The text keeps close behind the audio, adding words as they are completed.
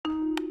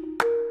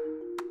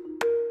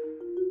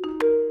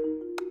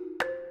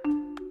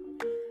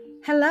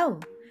Hello,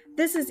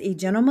 this is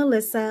Ejenna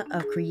Melissa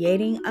of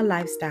Creating a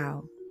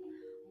Lifestyle.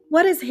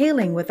 What is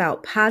healing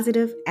without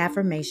positive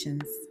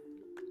affirmations?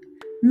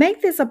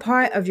 Make this a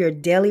part of your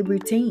daily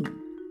routine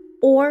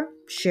or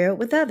share it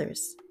with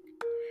others.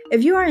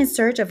 If you are in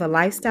search of a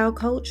lifestyle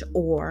coach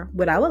or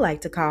what I would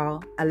like to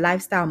call a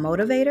lifestyle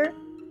motivator,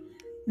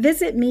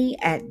 visit me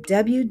at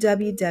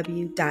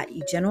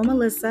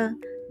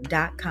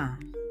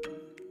www.ejennamelissa.com.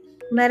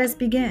 Let us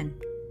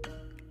begin.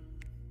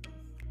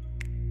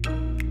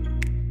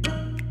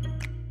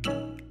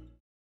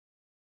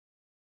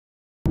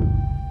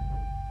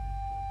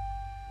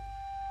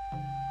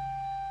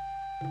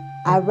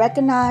 I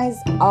recognize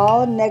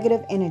all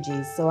negative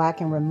energies so I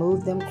can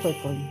remove them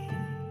quickly.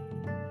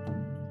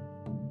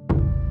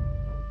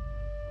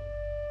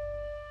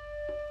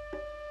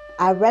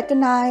 I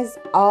recognize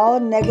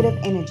all negative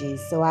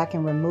energies so I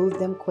can remove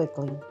them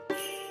quickly.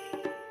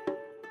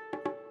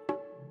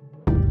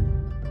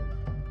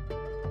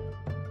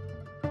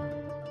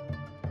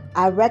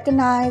 I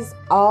recognize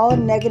all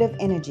negative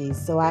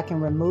energies so I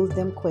can remove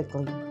them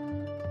quickly.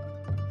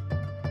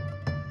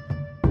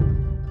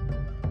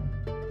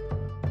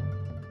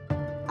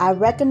 I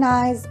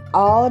recognize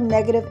all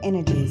negative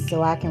energies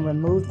so I can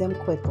remove them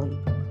quickly.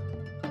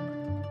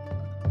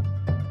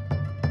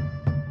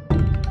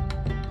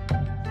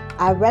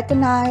 I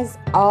recognize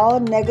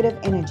all negative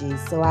energies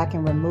so I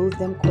can remove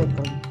them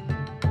quickly.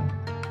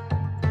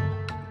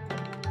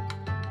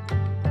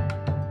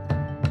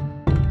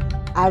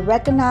 I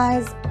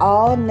recognize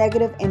all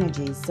negative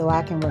energies so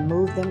I can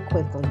remove them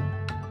quickly.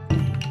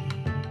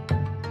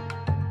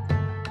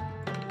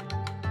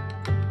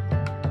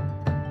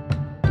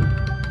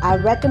 I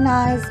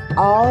recognize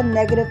all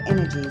negative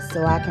energies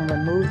so I can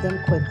remove them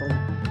quickly.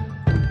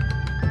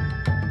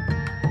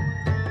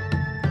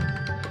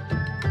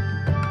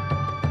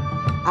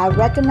 I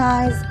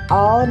recognize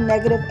all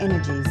negative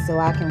energies so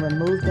I can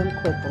remove them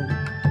quickly.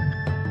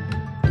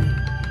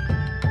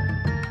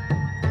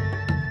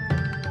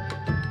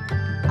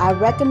 I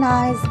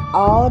recognize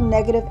all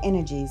negative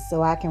energies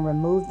so I can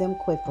remove them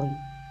quickly.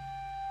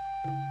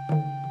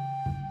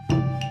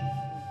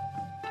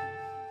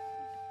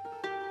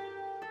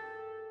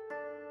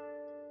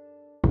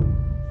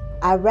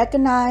 I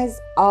recognize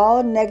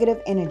all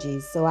negative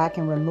energies so I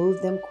can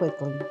remove them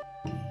quickly.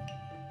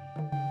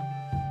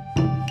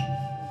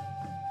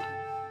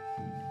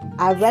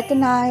 I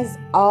recognize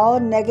all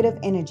negative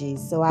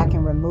energies so I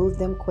can remove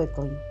them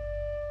quickly.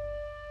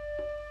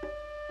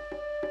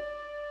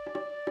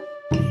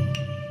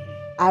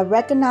 I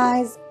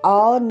recognize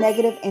all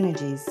negative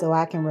energies so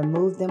I can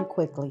remove them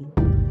quickly.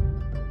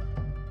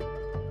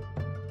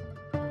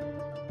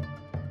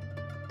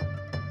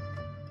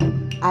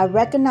 I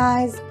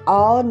recognize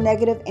all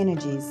negative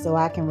energies so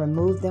I can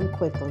remove them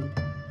quickly.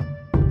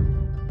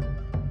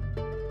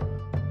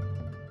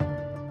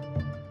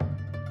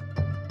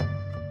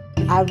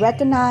 I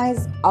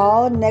recognize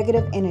all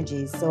negative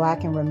energies so I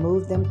can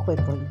remove them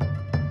quickly.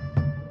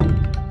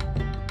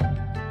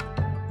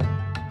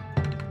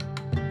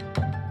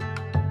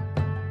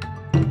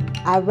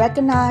 I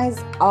recognize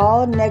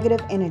all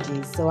negative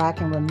energies so I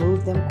can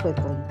remove them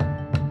quickly.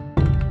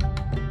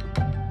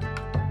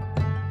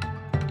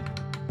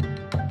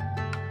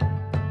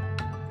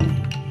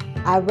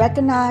 I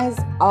recognize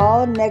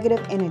all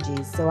negative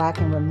energies so I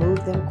can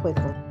remove them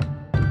quickly.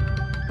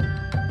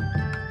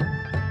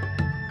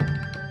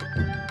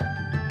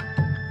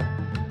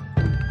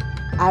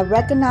 I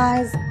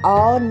recognize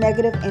all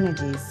negative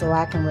energies so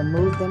I can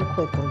remove them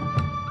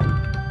quickly.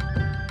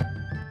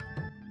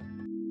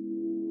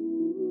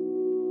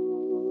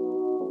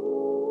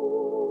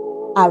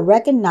 I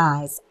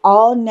recognize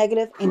all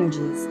negative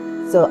energies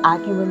so I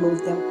can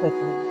remove them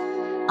quickly.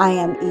 I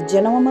am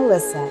Ejenna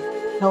Melissa,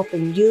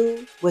 helping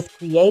you with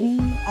creating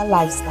a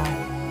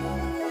lifestyle.